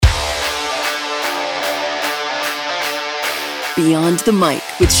Beyond the Mic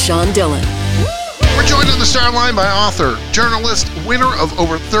with Sean Dillon. We're joined on the star line by author, journalist, winner of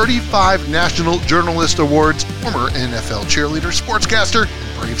over 35 National Journalist Awards, former NFL cheerleader, sportscaster,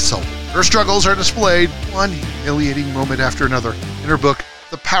 and brave soul. Her struggles are displayed one humiliating moment after another in her book,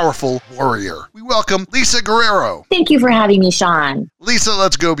 The Powerful Warrior. We welcome Lisa Guerrero. Thank you for having me, Sean. Lisa,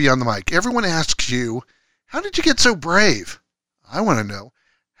 let's go beyond the mic. Everyone asks you, how did you get so brave? I want to know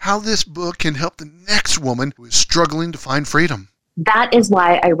how this book can help the next woman who is struggling to find freedom. That is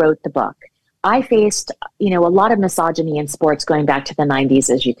why I wrote the book. I faced, a lot of misogyny in sports going back to the 90s,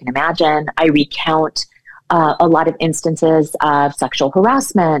 as you can imagine. I recount a lot of instances of sexual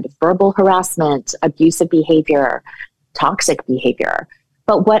harassment, verbal harassment, abusive behavior, toxic behavior.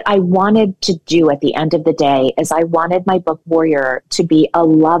 But what I wanted to do at the end of the day is I wanted my book Warrior to be a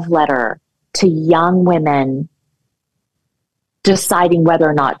love letter to young women deciding whether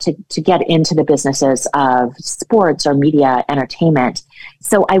or not to get into the businesses of sports or media entertainment.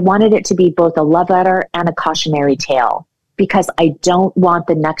 So I wanted it to be both a love letter and a cautionary tale, because I don't want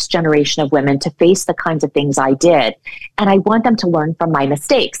the next generation of women to face the kinds of things I did. And I want them to learn from my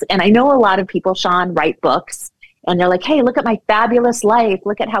mistakes. And I know a lot of people, Sean, write books and they're like, hey, look at my fabulous life.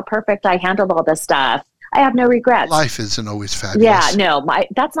 Look at how perfect I handled all this stuff. I have no regrets. Life isn't always fabulous. Yeah, no,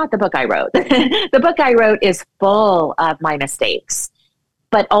 that's not the book I wrote. The book I wrote is full of my mistakes,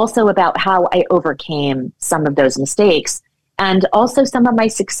 but also about how I overcame some of those mistakes and also some of my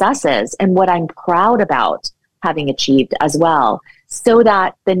successes and what I'm proud about having achieved as well, so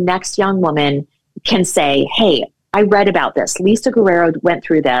that the next young woman can say, hey, I read about this. Lisa Guerrero went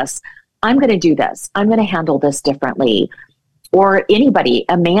through this. I'm going to do this. I'm going to handle this differently. Or anybody,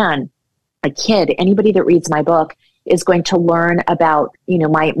 a man, a kid, anybody that reads my book is going to learn about,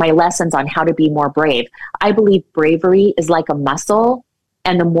 my lessons on how to be more brave. I believe bravery is like a muscle,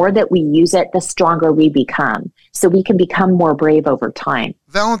 and the more that we use it, the stronger we become. So we can become more brave over time.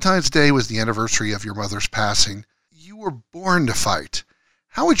 Valentine's Day was the anniversary of your mother's passing. You were born to fight.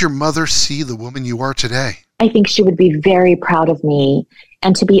 How would your mother see the woman you are today? I think she would be very proud of me.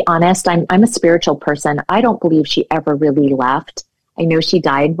 And to be honest, I'm a spiritual person. I don't believe she ever really left. I know she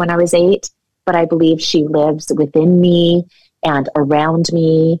died when I was 8, but I believe she lives within me and around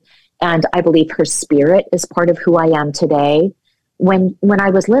me. And I believe her spirit is part of who I am today. When I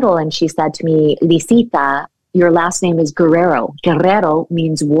was little and she said to me, Lisita, your last name is Guerrero. Guerrero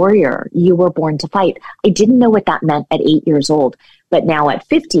means warrior. You were born to fight. I didn't know what that meant at 8 years old. But now at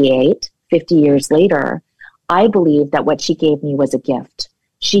 58, 50 years later, I believe that what she gave me was a gift.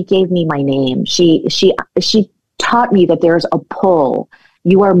 She gave me my name. She taught me that there's a pull.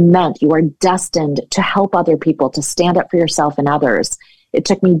 You are meant, you are destined to help other people, to stand up for yourself and others. It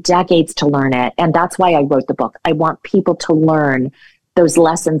took me decades to learn it. And that's why I wrote the book. I want people to learn those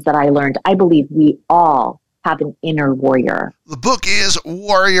lessons that I learned. I believe we all have an inner warrior. The book is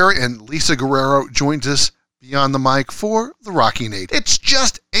Warrior, and Lisa Guerrero joins us beyond the mic for the Rocking 8. It's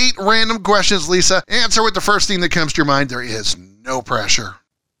just 8 random questions, Lisa. Answer with the first thing that comes to your mind. There is no pressure.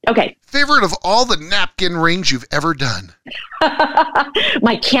 Okay. Favorite of all the napkin rings you've ever done?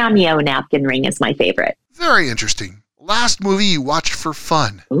 My cameo napkin ring is my favorite. Very interesting. Last movie you watched for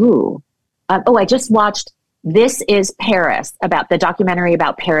fun? Ooh. I just watched This Is Paris, about the documentary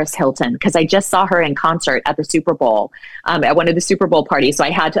about Paris Hilton, because I just saw her in concert at the Super Bowl, at one of the Super Bowl parties. So I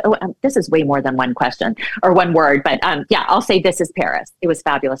had to, this is way more than one question or one word, but I'll say This Is Paris. It was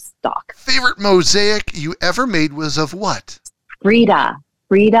fabulous doc. Favorite mosaic you ever made was of what? Frida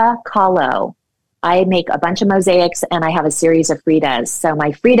Kahlo. I make a bunch of mosaics and I have a series of Fridas. So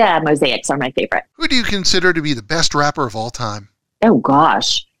my Frida mosaics are my favorite. Who do you consider to be the best rapper of all time? Oh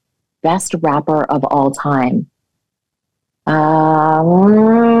gosh. Best rapper of all time. I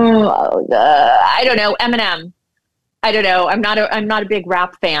don't know. Eminem. I don't know. I'm not a big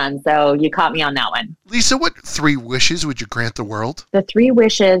rap fan, so you caught me on that one. Lisa, what 3 wishes would you grant the world? The 3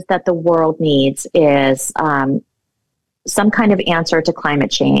 wishes that the world needs is some kind of answer to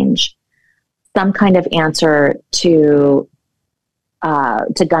climate change, some kind of answer to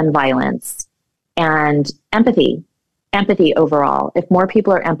gun violence, and empathy overall. If more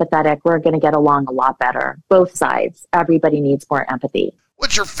people are empathetic, we're going to get along a lot better. Both sides. Everybody needs more empathy.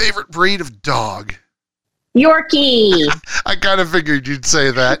 What's your favorite breed of dog? Yorkie. I kind of figured you'd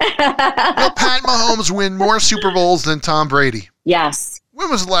say that. Will Pat Mahomes win more Super Bowls than Tom Brady? Yes. When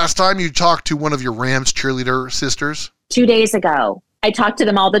was the last time you talked to one of your Rams cheerleader sisters? 2 days ago. I talk to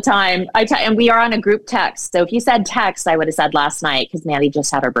them all the time. And we are on a group text. So if you said text, I would have said last night because Maddie just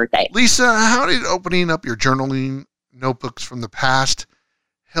had her birthday. Lisa, how did opening up your journaling notebooks from the past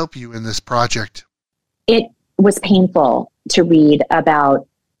help you in this project? It was painful to read about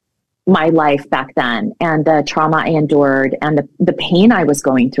my life back then and the trauma I endured and the pain I was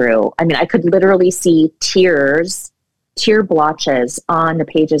going through. I mean, I could literally see tear blotches on the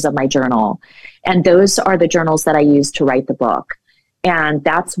pages of my journal. And those are the journals that I used to write the book. And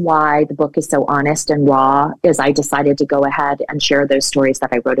that's why the book is so honest and raw, is I decided to go ahead and share those stories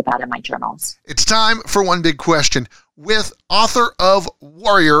that I wrote about in my journals. It's time for one big question with author of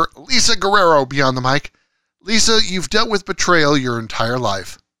Warrior, Lisa Guerrero, beyond the mic. Lisa, you've dealt with betrayal your entire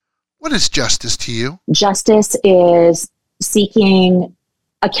life. What is justice to you? Justice is seeking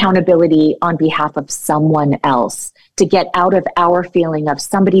accountability on behalf of someone else to get out of our feeling of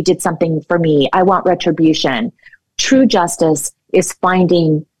somebody did something for me. I want retribution. True justice is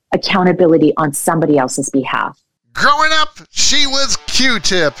finding accountability on somebody else's behalf. Growing up, she was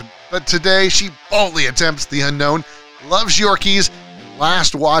Q-Tip, but today she boldly attempts the unknown, loves Yorkies, and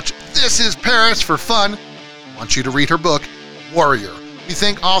last watch This Is Paris for fun. I want you to read her book, Warrior. We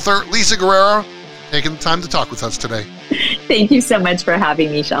thank author Lisa Guerrero for taking the time to talk with us today. Thank you so much for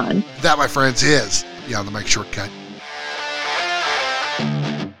having me, Sean. That, my friends, is Beyond the Mic Shortcut.